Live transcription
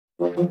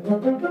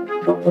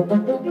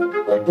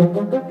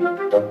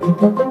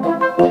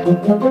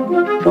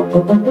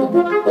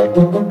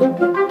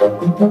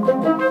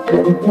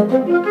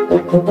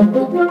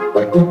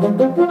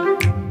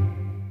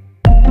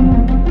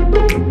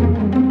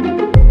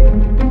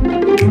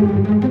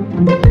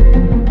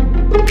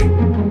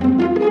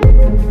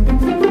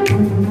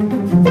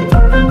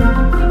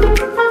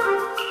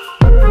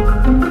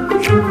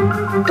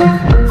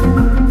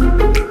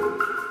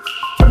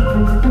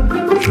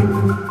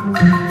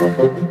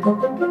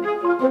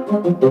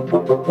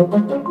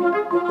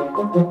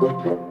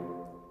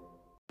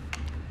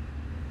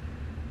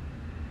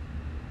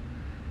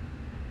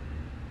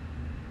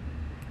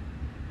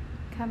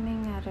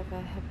Coming out of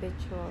a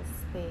habitual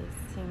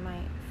space, you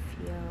might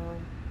feel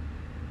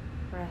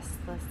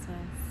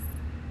restlessness.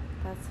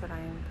 That's what I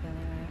am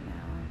feeling right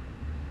now.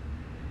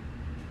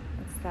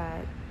 It's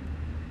that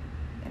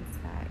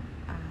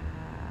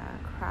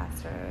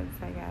crossroads,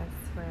 I guess,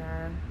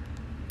 where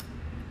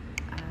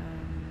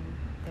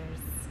there's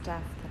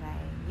stuff that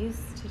I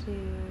used to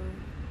do,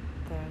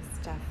 there's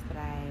stuff that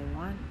I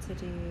want to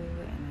do,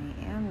 and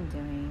I am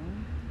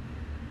doing,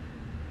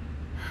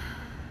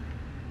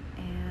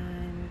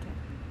 and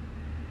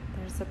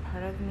there's a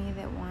part of me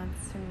that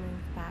wants to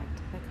move back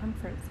to the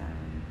comfort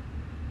zone,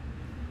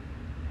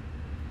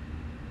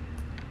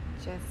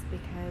 just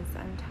because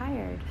I'm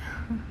tired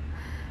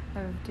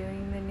of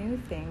doing the new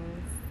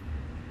things,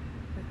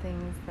 the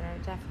things that are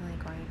definitely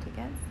going to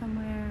get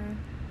somewhere,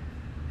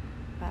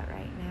 but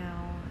right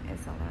now is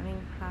a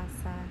learning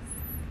process,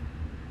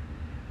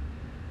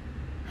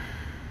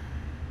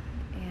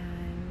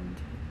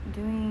 and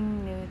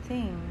doing new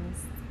things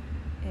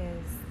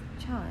is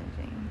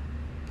challenging.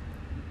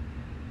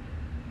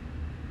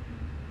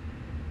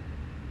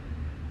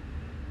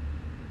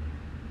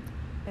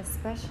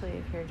 Especially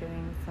if you're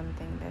doing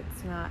something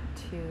that's not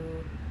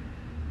to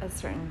a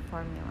certain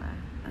formula.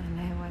 And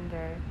I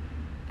wonder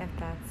if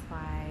that's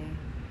why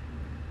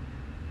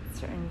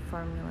certain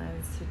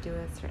formulas to do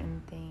a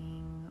certain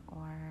thing,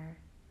 or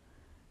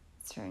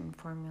certain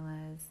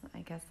formulas, I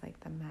guess like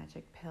the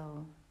magic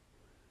pill,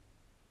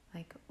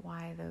 like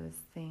why those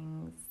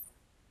things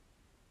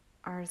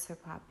are so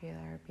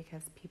popular,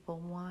 because people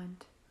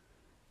want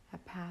a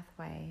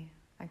pathway,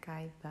 a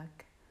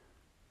guidebook.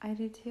 I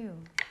do too.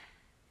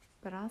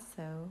 But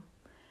also,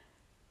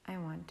 I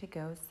want to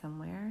go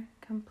somewhere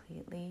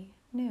completely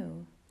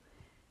new.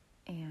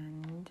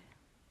 And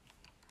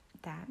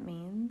that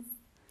means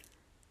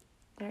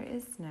there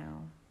is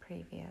no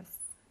previous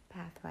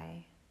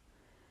pathway.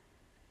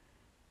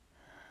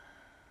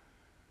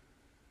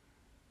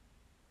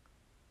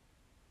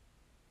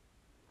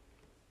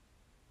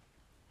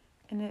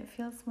 And it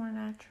feels more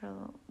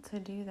natural to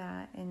do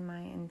that in my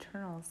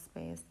internal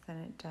space than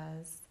it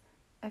does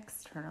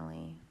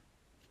externally.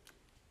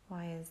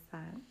 Why is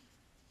that?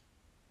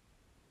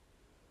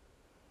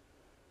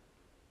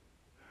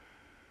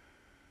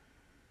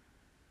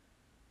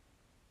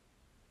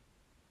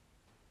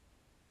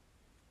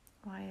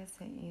 Why is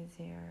it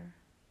easier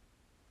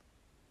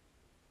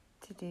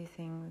to do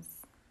things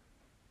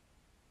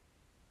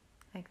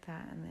like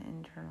that in the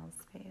internal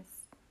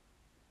space?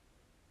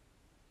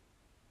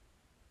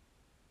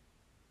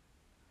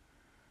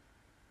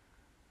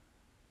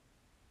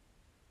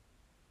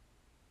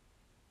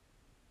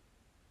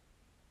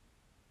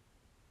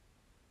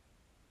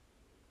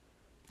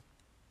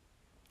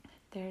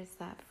 There's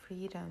that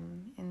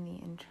freedom in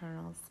the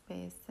internal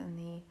space and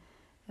the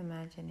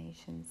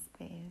imagination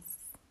space.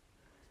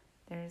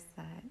 There's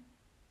that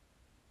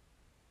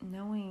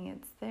knowing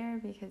it's there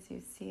because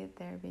you see it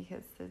there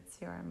because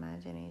it's your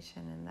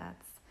imagination and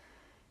that's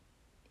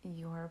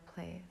your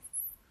place.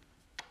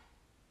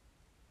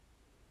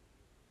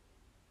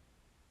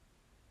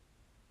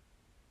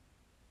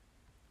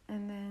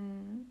 And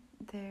then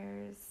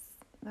there's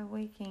the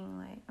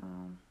waking,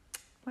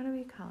 what do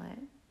we call it?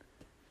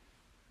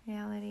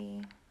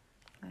 Reality?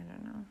 I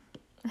don't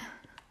know.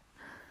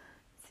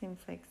 Seems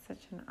like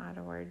such an odd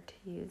word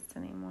to use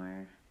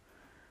anymore.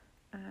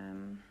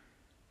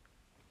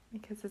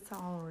 Because it's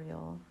all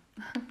real.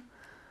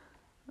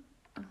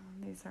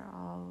 These are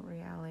all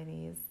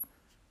realities.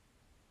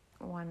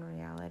 One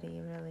reality,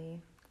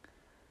 really.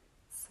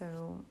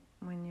 So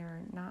when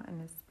you're not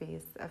in a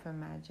space of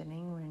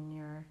imagining, when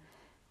you're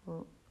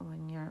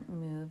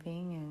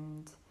moving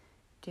and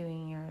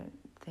doing your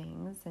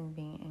things and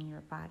being in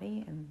your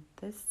body in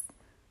this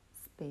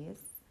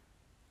space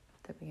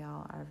that we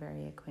all are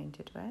very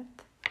acquainted with,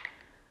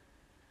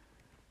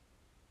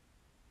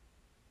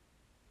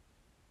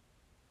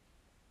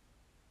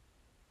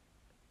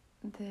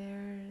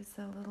 there's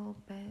a little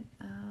bit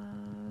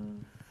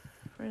of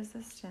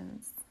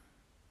resistance.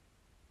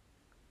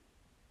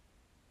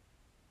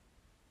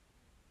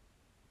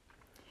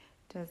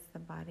 Does the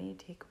body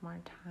take more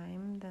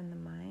time than the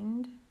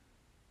mind?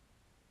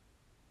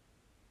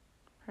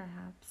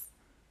 Perhaps.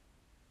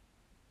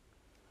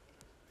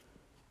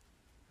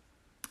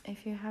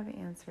 If you have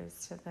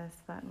answers to this,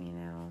 let me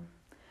know.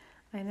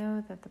 I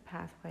know that the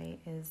pathway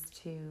is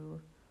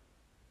to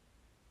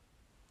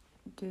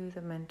do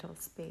the mental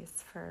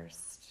space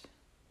first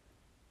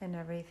and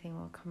everything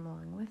will come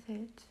along with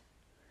it.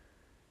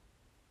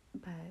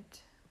 But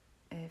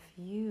if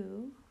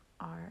you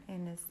are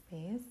in a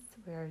space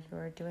where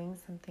you're doing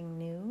something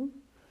new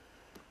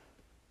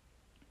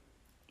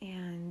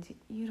and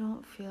you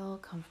don't feel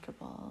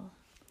comfortable,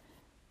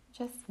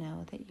 just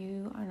know that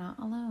you are not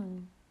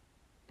alone.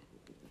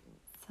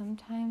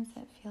 Sometimes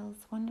it feels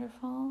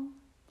wonderful.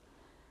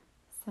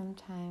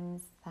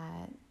 Sometimes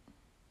that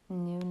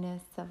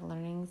newness of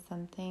learning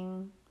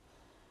something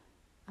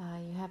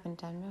you haven't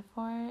done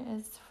before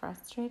is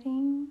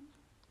frustrating,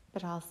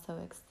 but also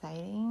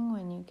exciting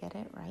when you get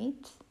it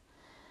right.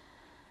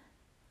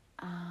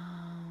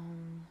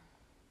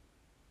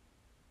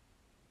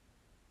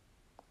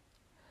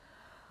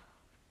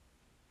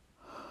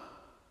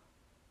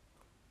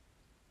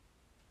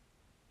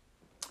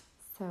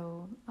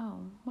 So,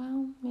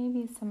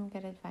 maybe some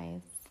good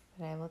advice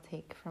that I will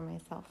take for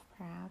myself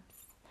perhaps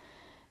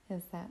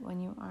is that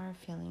when you are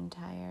feeling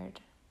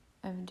tired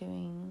of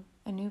doing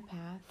a new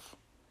path,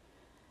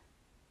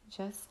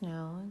 just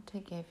know to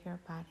give your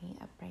body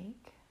a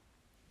break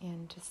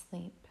and to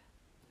sleep.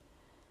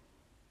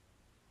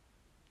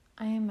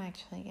 I am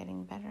actually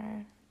getting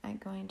better at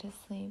going to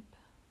sleep.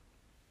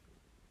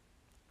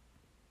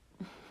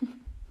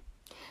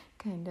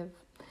 Kind of.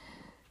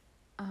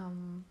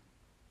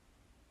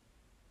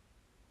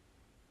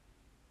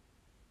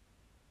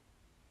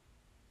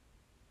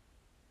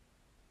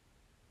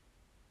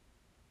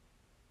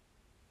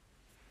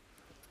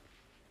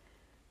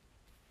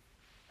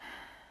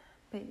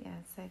 But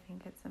yes, I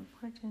think it's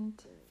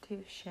important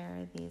to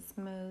share these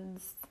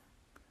modes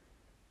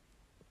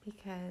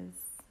because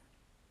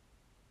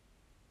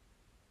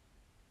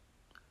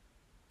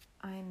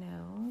I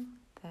know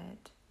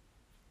that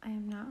I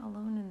am not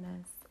alone in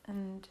this,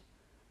 and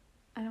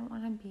I don't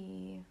want to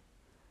be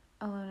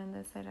alone in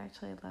this. I'd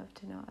actually love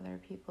to know other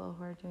people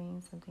who are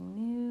doing something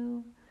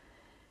new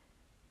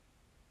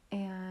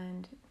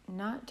and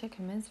not to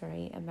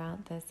commiserate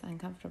about this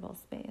uncomfortable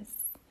space.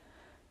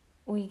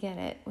 We get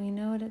it. We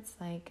know what it's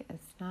like.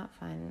 It's not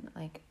fun.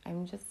 Like,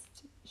 I'm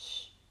just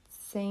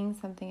saying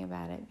something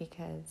about it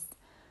because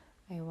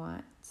I don't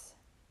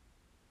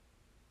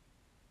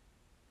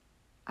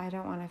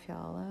want to feel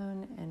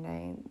alone, and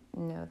I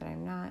know that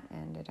I'm not,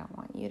 and I don't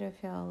want you to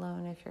feel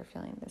alone if you're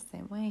feeling the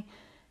same way.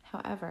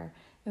 However,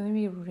 it would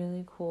be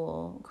really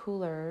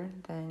cooler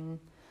than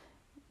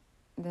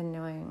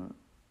knowing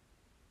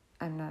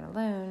I'm not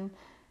alone.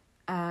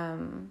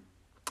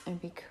 It'd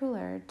be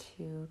cooler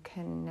to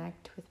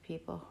connect with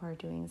people who are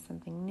doing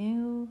something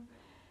new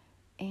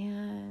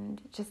and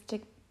just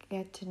to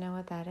get to know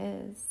what that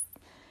is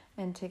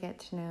and to get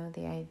to know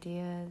the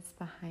ideas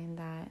behind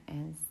that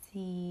and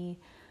see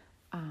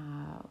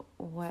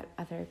what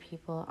other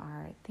people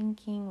are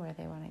thinking, where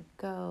they want to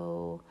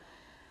go,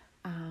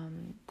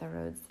 the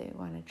roads they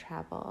want to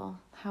travel.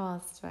 How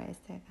else do I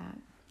say that?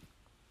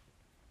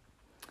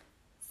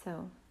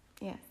 So,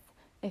 yes,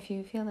 if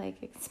you feel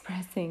like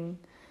expressing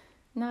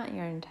not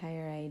your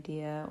entire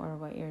idea or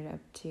what you're up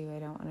to, I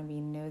don't want to be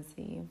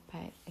nosy,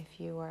 but if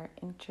you are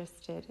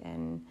interested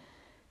in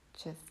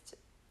just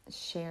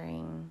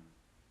sharing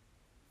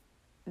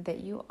that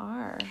you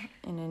are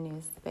in a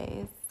new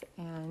space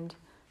and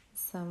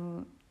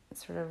some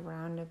sort of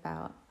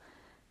roundabout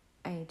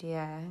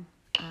idea,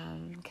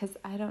 because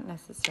I don't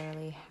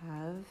necessarily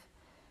have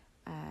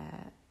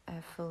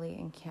a fully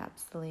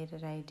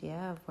encapsulated idea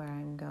of where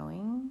I'm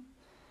going.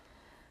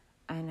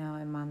 I know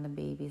I'm on the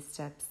baby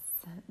steps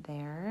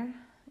there,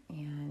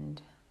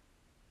 and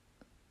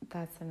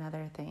that's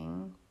another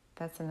thing.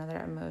 That's another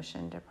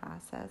emotion to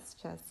process,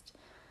 just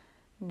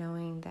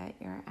knowing that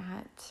you're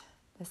at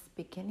this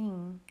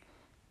beginning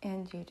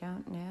and you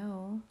don't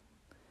know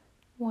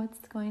what's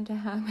going to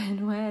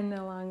happen when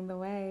along the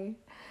way.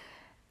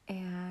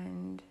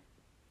 And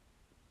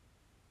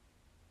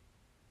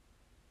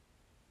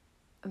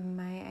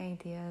my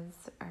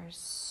ideas are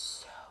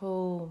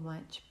so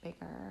much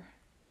bigger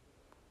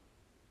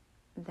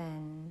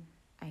than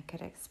I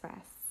could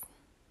express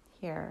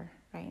here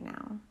right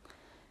now.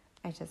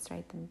 I just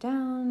write them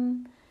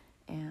down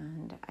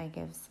and I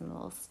give some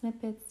little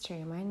snippets to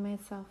remind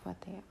myself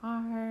what they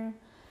are.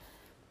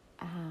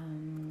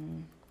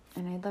 And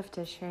I'd love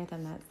to share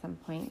them at some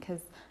point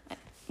because,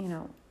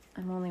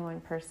 I'm only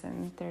one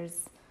person.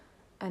 There's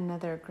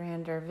another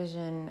grander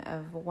vision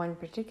of one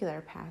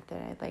particular path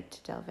that I'd like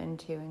to delve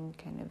into and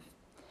kind of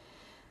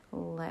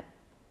let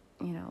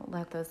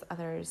those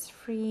others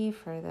free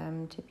for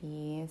them to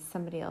be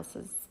somebody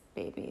else's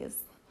babies.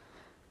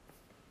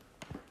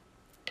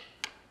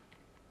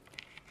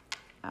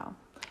 Oh,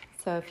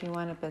 so if you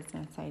want a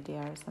business idea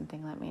or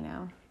something, let me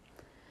know.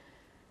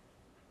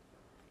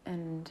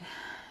 And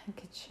I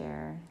could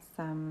share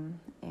some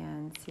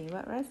and see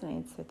what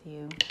resonates with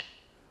you.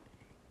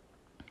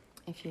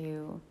 If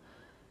you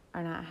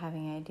are not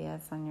having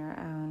ideas on your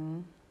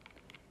own,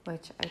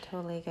 which I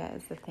totally get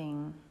is a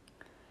thing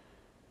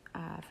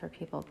for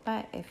people,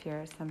 but if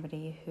you're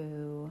somebody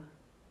who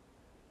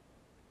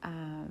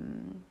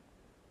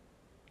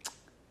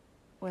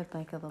would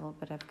like a little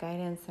bit of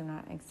guidance, I'm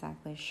not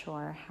exactly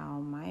sure how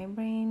my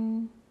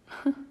brain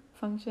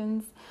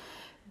functions,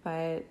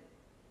 but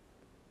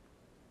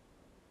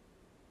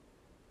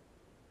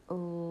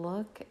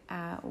look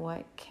at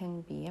what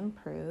can be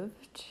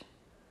improved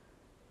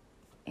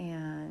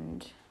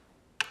and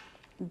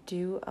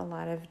do a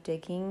lot of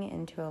digging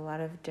into a lot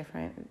of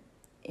different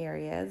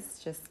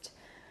areas, just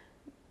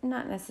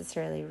not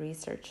necessarily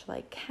research,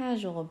 like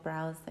casual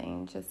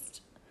browsing,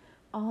 just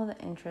all the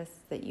interests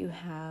that you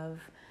have,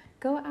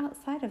 go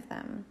outside of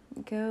them.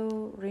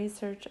 Go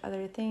research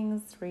other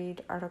things,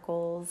 read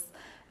articles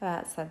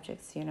about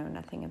subjects you know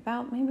nothing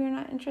about. Maybe you're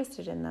not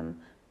interested in them,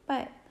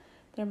 but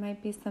there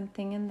might be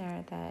something in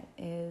there that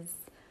is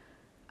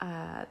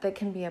that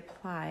can be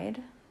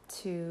applied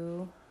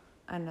to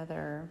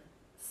another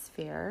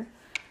sphere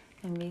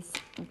and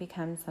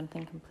become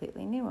something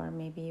completely new. Or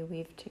maybe you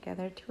weave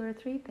together 2 or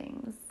 3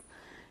 things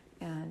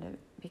and it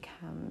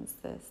becomes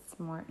this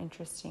more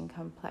interesting,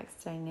 complex,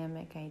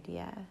 dynamic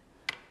idea.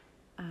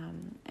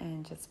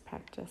 And just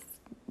practice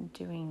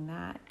doing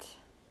that.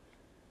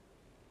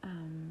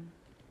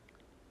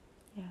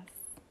 Yes,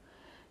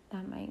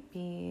 that might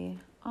be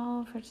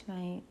all for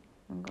tonight.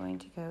 I'm going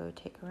to go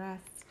take a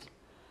rest.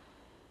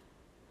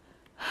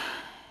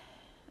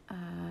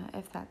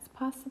 If that's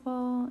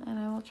possible, and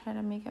I will try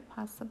to make it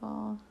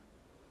possible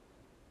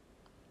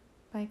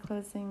by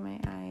closing my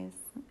eyes.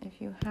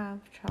 If you have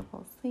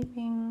trouble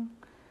sleeping,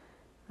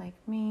 like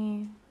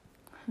me,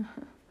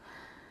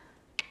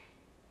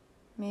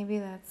 maybe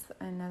that's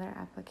another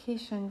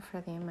application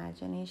for the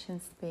imagination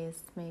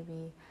space.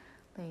 Maybe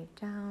lay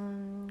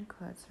down,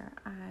 close your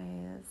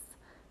eyes,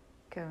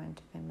 go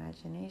into the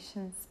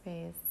imagination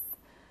space,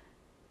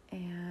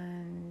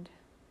 and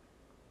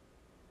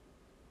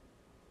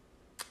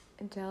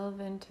delve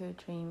into a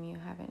dream you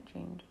haven't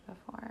dreamed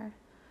before.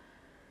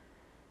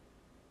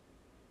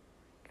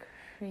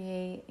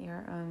 Create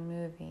your own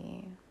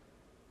movie.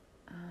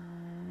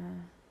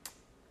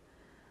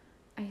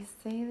 I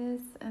say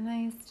this and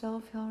I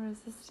still feel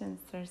resistance.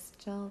 There's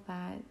still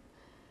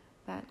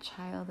that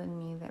child in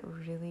me that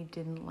really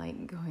didn't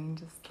like going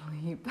to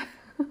sleep.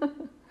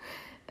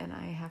 And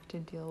I have to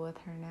deal with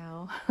her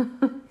now.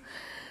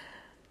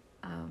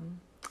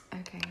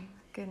 Okay,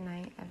 good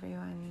night,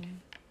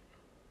 everyone.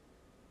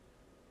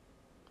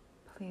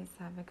 Please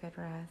have a good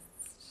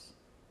rest.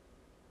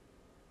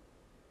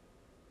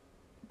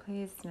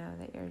 Please know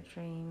that your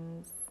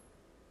dreams,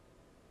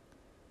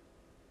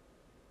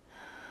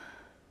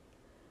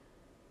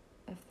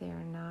 if they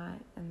are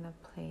not in the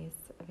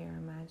place of your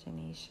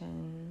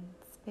imagination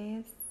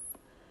space,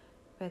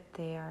 but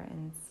they are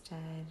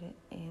instead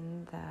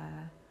in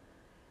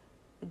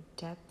the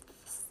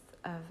depths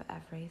of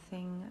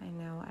everything. I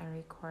know I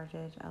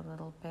recorded a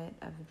little bit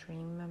of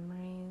dream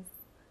memories.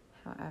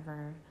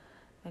 However,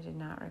 I did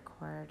not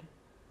record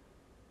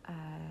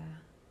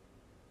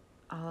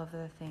all of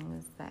the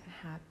things that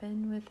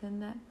happen within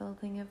that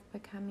building of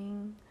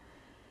becoming.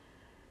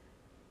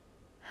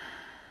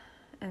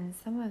 And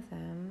some of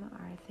them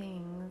are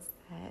things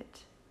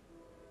that,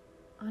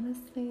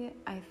 honestly,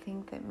 I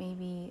think that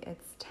maybe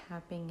it's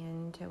tapping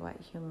into what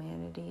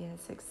humanity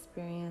has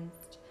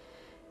experienced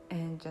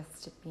and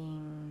just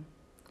being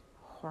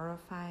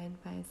horrified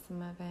by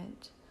some of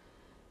it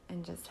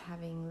and just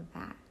having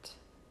that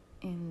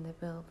in the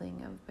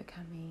building of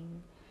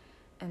becoming.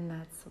 And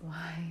that's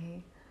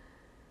why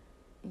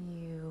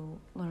you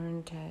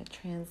learn to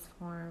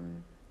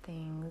transform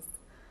things.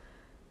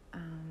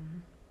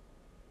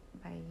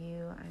 By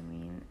you, I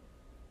mean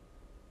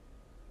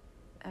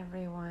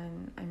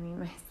everyone, I mean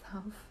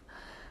myself,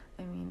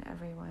 I mean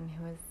everyone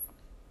who has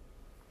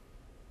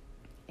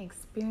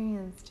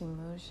experienced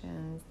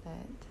emotions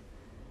that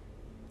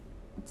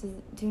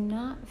do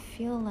not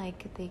feel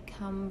like they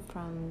come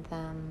from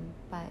them,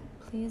 but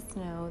please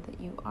know that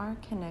you are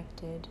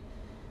connected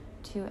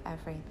to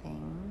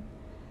everything.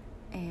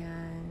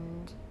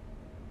 And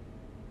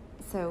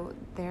so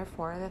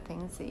therefore the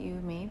things that you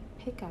may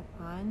pick up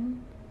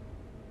on,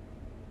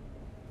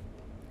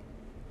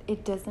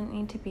 it doesn't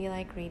need to be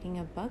like reading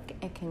a book.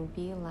 It can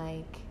be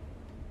like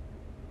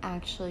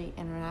actually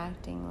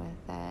interacting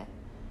with it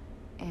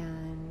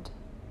and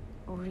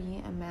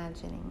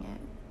reimagining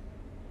it.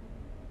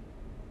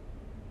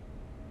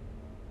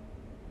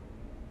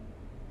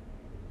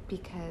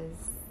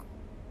 Because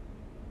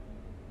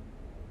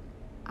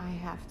I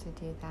have to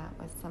do that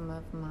with some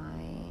of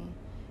my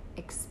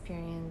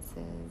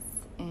experiences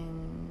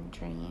in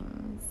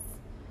dreams.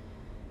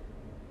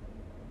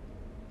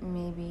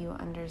 Maybe you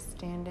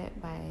understand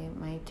it by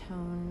my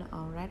tone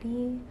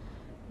already,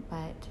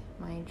 but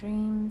my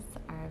dreams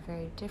are a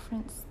very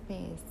different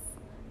space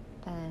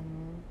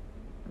than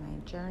my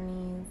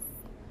journeys,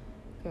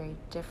 very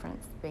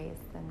different space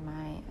than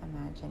my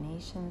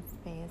imagination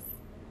space.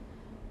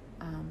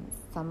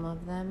 Some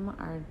of them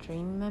are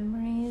dream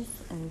memories,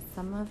 and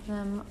some of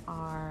them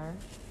are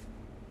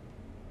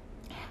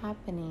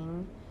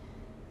happening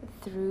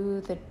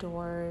through the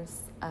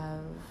doors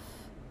of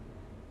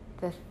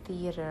the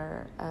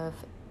theater of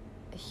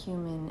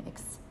human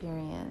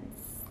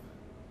experience.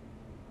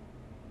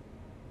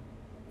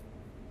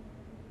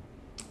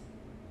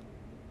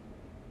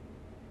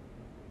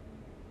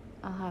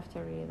 I'll have to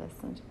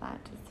re-listen to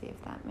that to see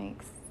if that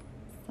makes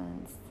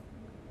sense.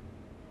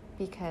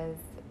 Because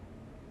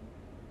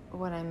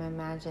what I'm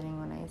imagining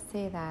when I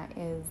say that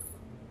is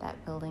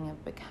that building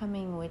of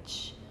becoming,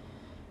 which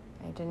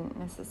I didn't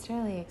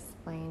necessarily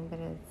explain, but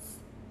it's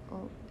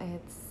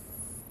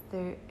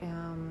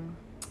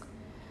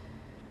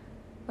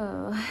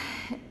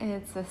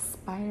a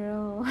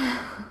spiral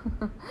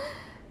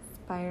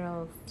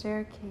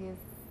staircase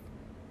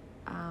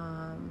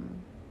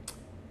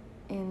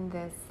in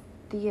this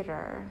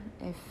theater.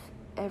 If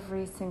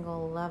every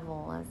single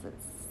level, as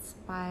it's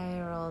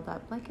spiraled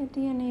up like a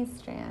DNA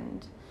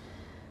strand,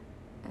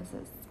 as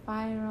it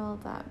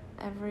spiraled up,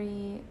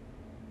 every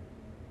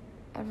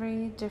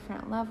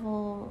different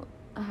level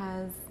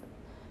has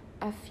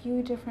a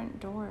few different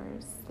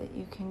doors that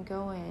you can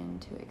go in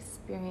to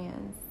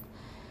experience.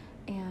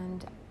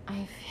 And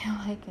I feel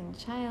like in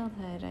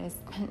childhood I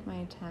spent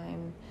my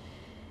time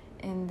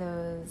in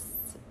those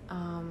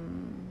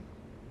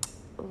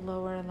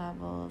lower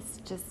levels,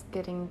 just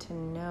getting to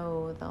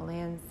know the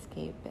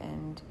landscape,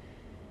 and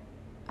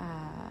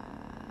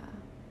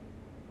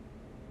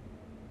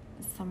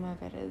some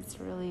of it is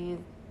really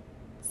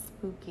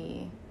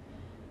spooky.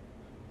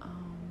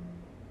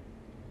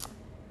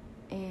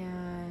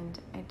 And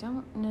I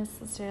don't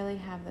necessarily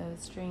have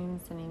those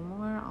dreams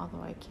anymore,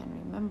 although I can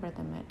remember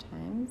them at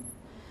times.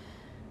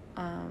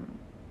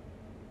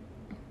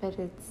 But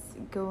it's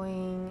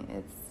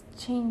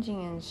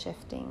changing and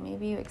shifting.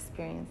 Maybe you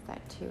experience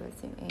that too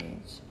as you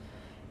age.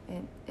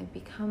 It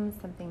becomes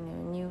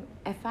something new.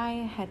 If I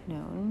had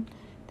known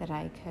that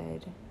I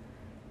could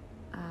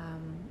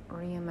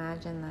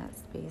reimagine that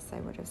space,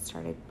 I would have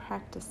started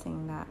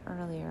practicing that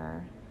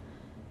earlier.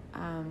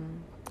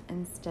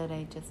 Instead,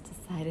 I just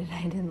decided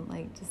I didn't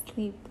like to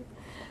sleep.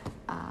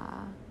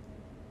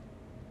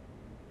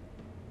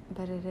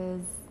 But it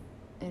is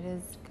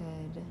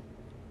good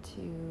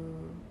to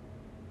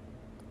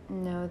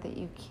know that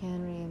you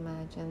can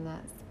reimagine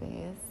that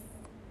space.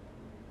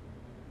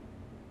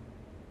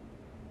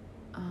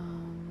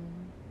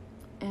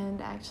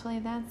 And actually,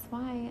 that's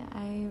why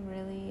I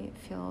really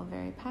feel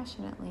very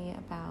passionately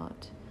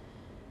about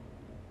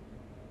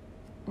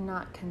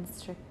not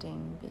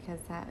constricting, because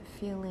that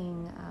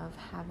feeling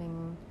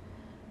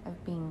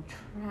of being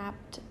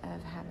trapped,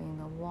 of having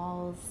the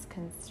walls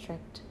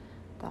constrict,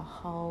 the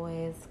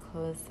hallways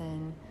close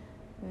in,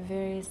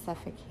 very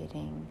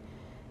suffocating.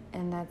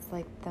 And that's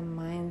like the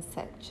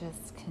mindset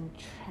just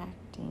contracting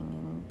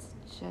and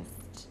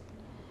just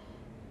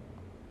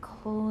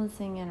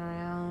closing in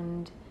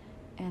around.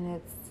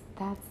 And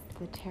that's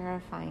the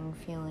terrifying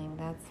feeling.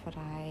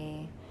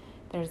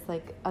 There's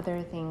like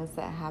other things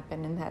that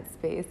happen in that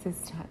space.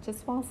 It's not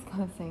just walls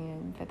closing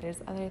in, but there's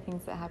other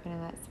things that happen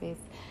in that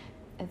space.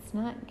 It's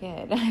not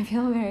good. I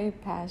feel very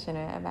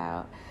passionate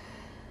about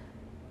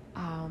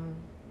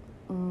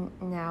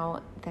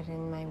now that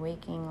in my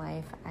waking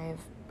life I've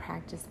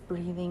practiced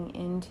breathing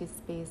into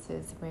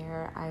spaces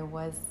where I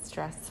was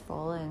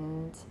stressful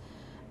and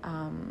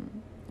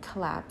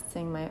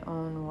collapsing my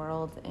own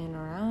world in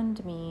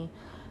around me.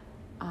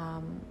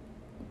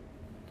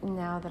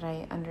 Now that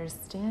I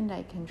understand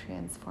I can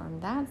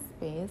transform that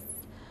space,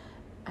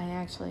 I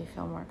actually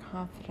feel more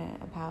confident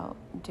about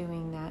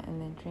doing that in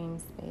the dream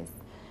space.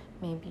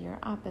 Maybe you're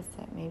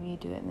opposite. Maybe you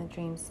do it in the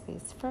dream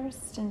space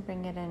first and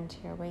bring it into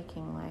your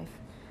waking life.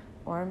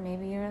 Or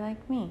maybe you're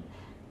like me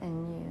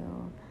and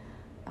you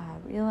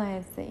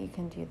realize that you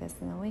can do this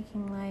in the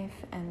waking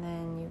life and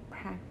then you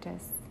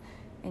practice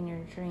in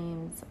your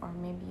dreams. Or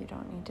maybe you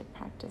don't need to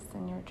practice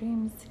in your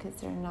dreams because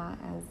they're not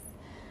as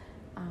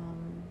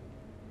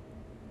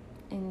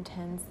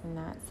intense in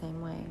that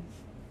same way.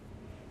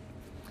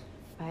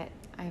 But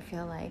I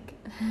feel like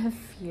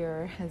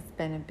fear has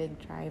been a big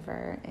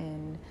driver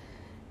in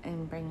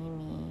bringing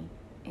me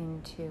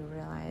into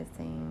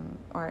realizing,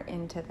 or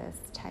into this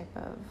type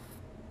of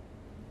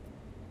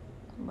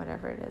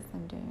whatever it is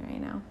I'm doing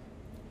right now.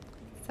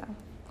 So,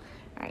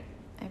 all right,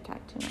 I've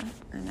talked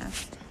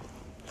enough.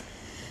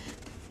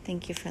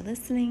 Thank you for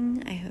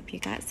listening. I hope you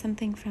got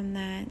something from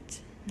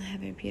that.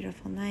 Have a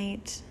beautiful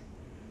night.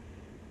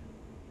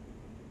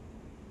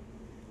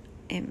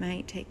 It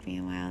might take me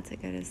a while to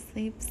go to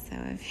sleep, so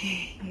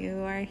if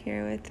you are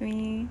here with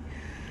me,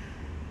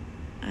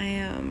 I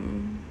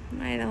am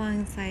right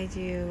alongside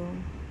you,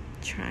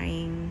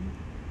 trying,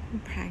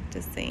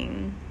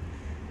 practicing.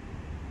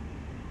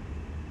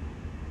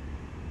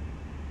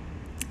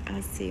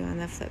 I'll see you on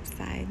the flip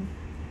side.